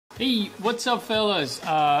Hey, what's up fellas?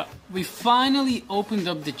 We finally opened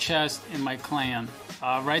up the chest in my clan.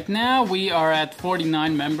 Right now we are at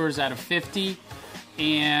 49 members out of 50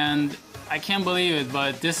 and I can't believe it,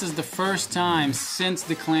 but this is the first time since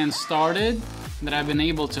the clan started that I've been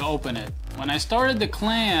able to open it. When I started the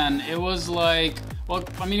clan, it was like, well,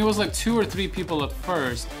 I mean it was like 2 or 3 people at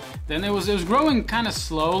first. Then it was growing kind of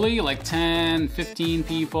slowly, like 10, 15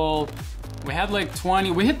 people. We had like 20,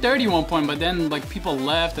 we hit 30 at one point, but then like people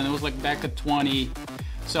left and it was like back at 20.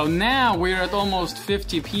 So now we're at almost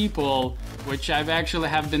 50 people, which I've actually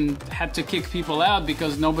had to kick people out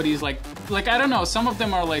because nobody's like I don't know, some of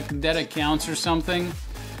them are like dead accounts or something.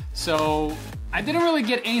 So I didn't really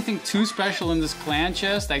get anything too special in this clan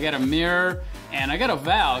chest. I got a mirror and I got a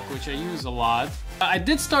Valk, which I use a lot. I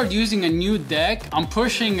did start using a new deck. I'm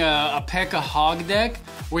pushing a P.E.K.K.A. Hog deck,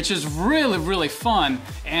 which is really fun.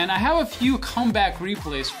 And I have a few comeback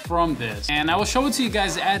replays from this. And I will show it to you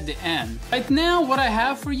guys at the end. Right now, what I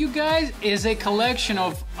have for you guys is a collection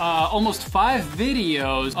of almost 5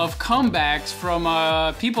 videos of comebacks from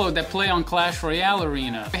people that play on Clash Royale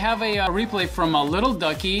Arena. I have a replay from Lil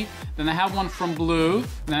Ducky. Then I have one from Blue,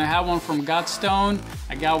 then I have one from Godstone,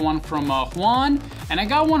 I got one from Juan, and I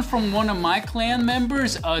got one from one of my clan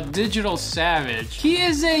members, Digital.Savage.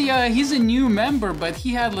 He's a new member, but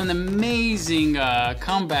he had an amazing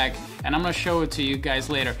comeback, and I'm gonna show it to you guys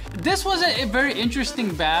later. This was a very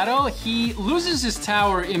interesting battle. He loses his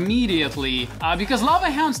tower immediately because lava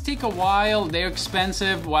hounds take a while, they're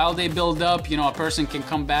expensive. While they build up, you know, a person can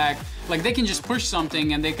come back. Like they can just push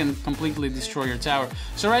something and they can completely destroy your tower.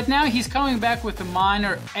 So right now he's coming back with a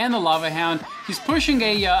miner and a lava hound. He's pushing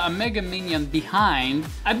a mega minion behind.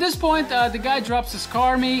 At this point, the guy drops his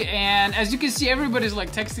Karmi, and as you can see, everybody's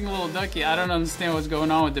like texting Lil Ducky. I don't understand what's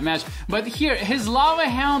going on with the match. But here, his lava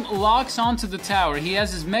hound locks onto the tower. He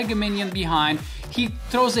has his mega minion behind. He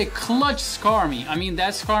throws a clutch Skarmy. I mean,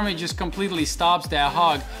 that Skarmy just completely stops that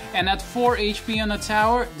hog. And at 4 HP on the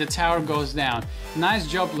tower goes down. Nice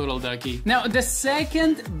job, Lil Ducky. Now, the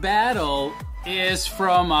second battle is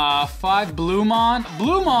from 5 Bluemon.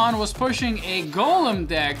 Bluemon was pushing a golem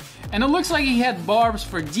deck, and it looks like he had barbs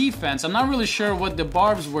for defense. I'm not really sure what the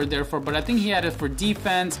barbs were there for, but I think he had it for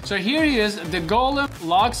defense. So here he is, the golem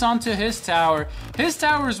locks onto his tower.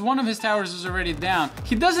 One of his towers is already down.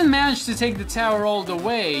 He doesn't manage to take the tower all the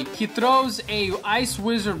way. He throws a ice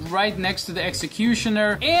wizard right next to the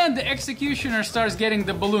executioner, and the executioner starts getting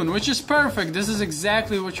the balloon, which is perfect. This is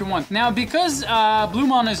exactly what you want. Now, because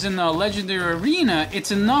Bluemon is in a legendary arena,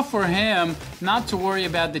 it's enough for him not to worry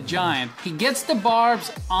about the giant. He gets the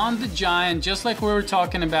barbs on the giant, just like we were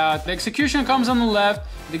talking about. The execution comes on the left.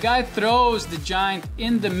 The guy throws the giant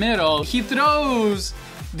in the middle. He throws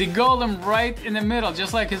the golem right in the middle,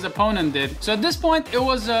 just like his opponent did. So at this point, it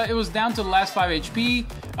was down to the last 5 HP.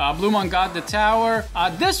 Bluemon got the tower.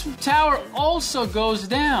 This tower also goes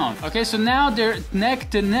down. Okay, so now they're neck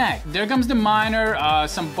to neck. There comes the miner,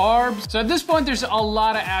 some barbs. So at this point, there's a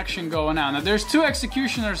lot of action going on. Now there's 2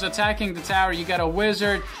 executioners attacking the tower. You got a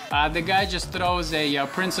wizard. The guy just throws a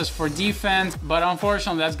princess for defense, but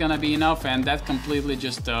unfortunately that's gonna be enough, and that completely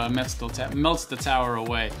just melts the tower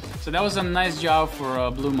away. So that was a nice job for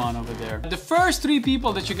Bluemon over there. The first 3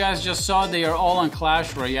 people that you guys just saw, they are all on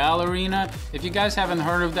Clash Royale Arena. If you guys haven't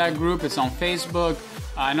heard of that group, it's on Facebook.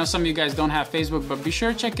 I know some of you guys don't have Facebook, but be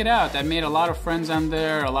sure to check it out. I made a lot of friends on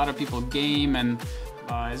there, a lot of people game, and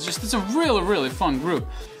it's a really fun group.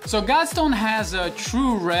 So Godstone has a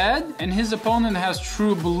true red, and his opponent has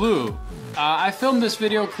true blue. I filmed this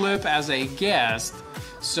video clip as a guest,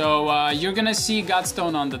 so you're gonna see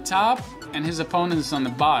Godstone on the top, and his opponent is on the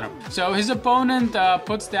bottom. So his opponent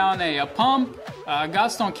puts down a pump.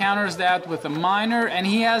 Godstone counters that with a miner, and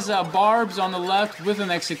he has barbs on the left with an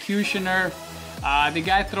executioner. The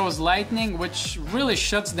guy throws lightning, which really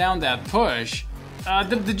shuts down that push.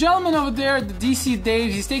 The gentleman over there, the DC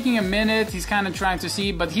Dave, he's taking a minute. He's kind of trying to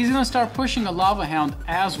see, but he's gonna start pushing a lava hound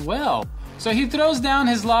as well. So he throws down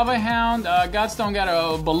his lava hound. Godstone got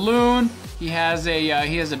a balloon. He has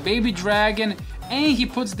a baby dragon, and he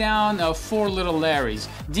puts down 4 little Larrys.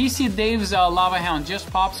 DC Dave's lava hound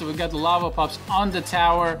just popped, so we got the lava pops on the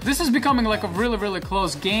tower. This is becoming like a really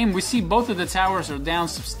close game. We see both of the towers are down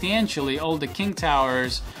substantially, all the king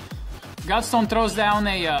towers. Godstone throws down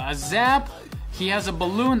a zap. He has a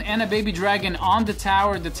balloon and a baby dragon on the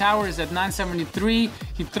tower. The tower is at 973.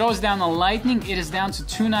 He throws down a lightning. It is down to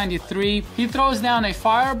 293. He throws down a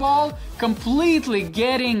fireball, completely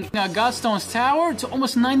getting Godstone's tower to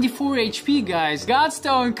almost 94 HP, guys.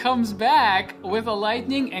 Godstone comes back with a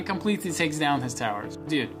lightning and completely takes down his towers.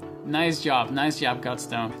 Dude, Nice job,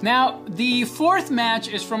 Cutstone. Now, the fourth match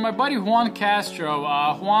is from my buddy Juan Castro.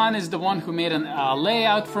 Juan is the one who made a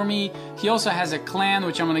layout for me. He also has a clan,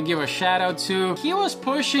 which I'm gonna give a shout out to. He was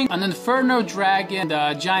pushing an Inferno Dragon,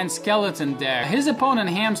 the Giant Skeleton deck. His opponent,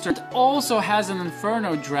 Hamster, also has an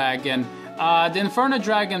Inferno Dragon. The Inferno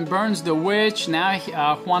Dragon burns the Witch. Now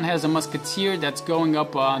Juan has a Musketeer that's going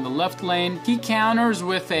up on the left lane. He counters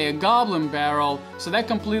with a Goblin Barrel, so that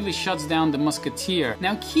completely shuts down the Musketeer.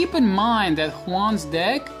 Now keep in mind that Juan's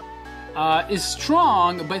deck is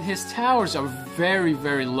strong, but his towers are very,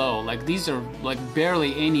 very low. Like, these are like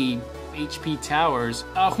barely any HP towers.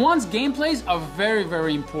 Juan's gameplays are very,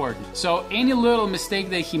 very important. So any little mistake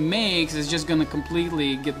that he makes is just gonna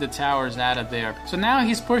completely get the towers out of there. So now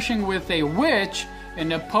he's pushing with a Witch,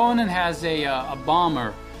 and the opponent has a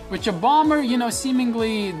Bomber. Which a Bomber, you know,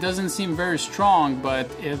 seemingly doesn't seem very strong,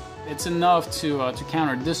 but it's enough to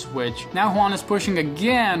counter this Witch. Now Juan is pushing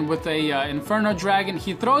again with a Inferno Dragon.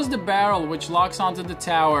 He throws the barrel, which locks onto the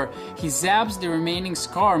tower. He zaps the remaining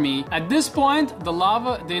Skarmy. At this point,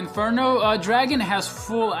 the Inferno Dragon has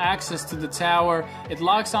full access to the tower. It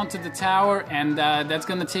locks onto the tower, and that's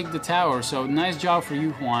gonna take the tower. So nice job for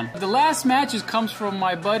you, Juan. The last match comes from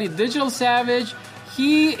my buddy Digital.Savage.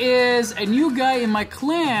 He is a new guy in my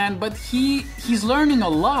clan, but he's learning a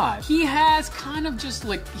lot. He has kind of just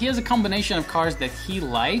like, he has a combination of cards that he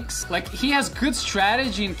likes. Like, he has good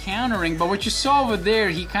strategy in countering, but what you saw over there,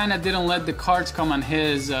 he kind of didn't let the cards come on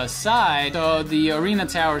his side, so the arena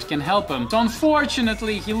towers can help him. So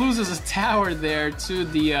unfortunately, he loses a tower there to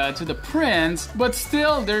the Prince, but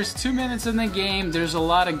still, there's 2 minutes in the game. There's a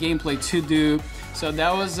lot of gameplay to do. So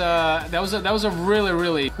that was a really,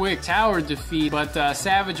 really quick tower defeat, but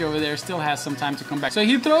Savage over there still has some time to come back. So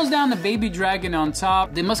he throws down the baby dragon on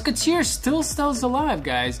top. The Musketeer still stays alive,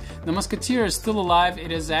 guys. The Musketeer is still alive.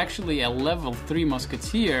 It is actually a level 3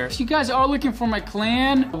 Musketeer. If you guys are looking for my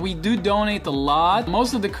clan, we do donate a lot.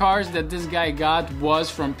 Most of the cards that this guy got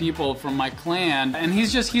was from people from my clan, and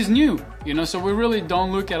he's new. You know, so we really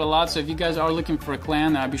don't look at a lot. So if you guys are looking for a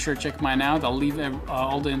clan, be sure to check mine out. I'll leave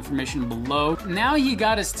all the information below. Now he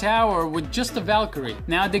got his tower with just a Valkyrie.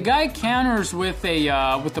 Now the guy counters with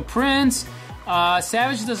the Prince.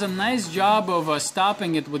 Savage does a nice job of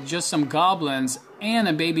stopping it with just some goblins and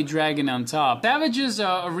a baby dragon on top. Savage's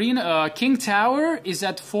arena King Tower is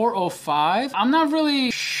at 405. I'm not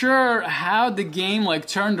really sure how the game like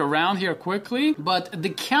turned around here quickly, but the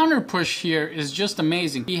counter push here is just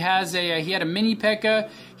amazing. He had a mini P.E.K.K.A,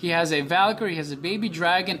 he has a Valkyrie, he has a baby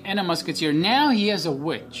dragon, and a Musketeer. Now he has a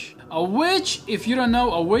Witch. A Witch, if you don't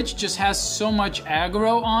know, a Witch just has so much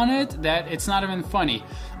aggro on it that it's not even funny.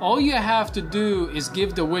 All you have to do is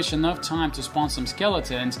give the Witch enough time to spawn some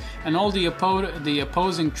skeletons, and all the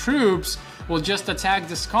opposing troops will just attack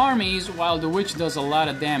the Skarmies while the Witch does a lot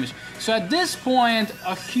of damage. So at this point,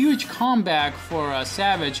 a huge comeback for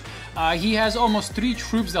Savage. He has almost 3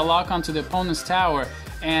 troops that lock onto the opponent's tower,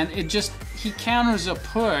 and he counters a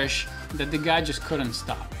push that the guy just couldn't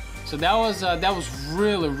stop. So that was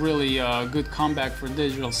really, really good comeback for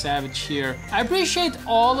Digital.Savage here. I appreciate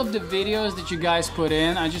all of the videos that you guys put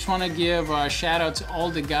in. I just want to give a shout out to all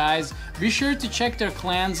the guys. Be sure to check their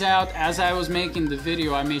clans out. As I was making the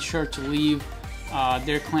video, I made sure to leave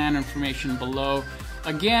their clan information below.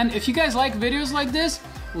 Again, if you guys like videos like this,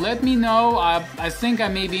 let me know. I think I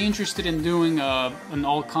may be interested in doing an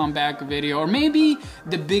all comeback video, or maybe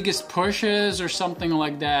the biggest pushes or something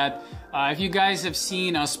like that. If you guys have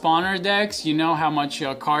seen spawner decks, you know how much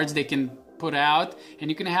cards they can put out, and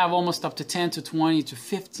you can have almost up to 10 to 20 to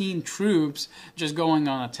 15 troops just going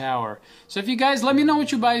on a tower. So if you guys, let me know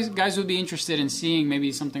what you guys would be interested in seeing,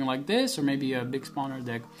 maybe something like this, or maybe a big spawner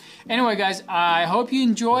deck. Anyway guys, I hope you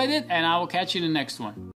enjoyed it, and I will catch you in the next one.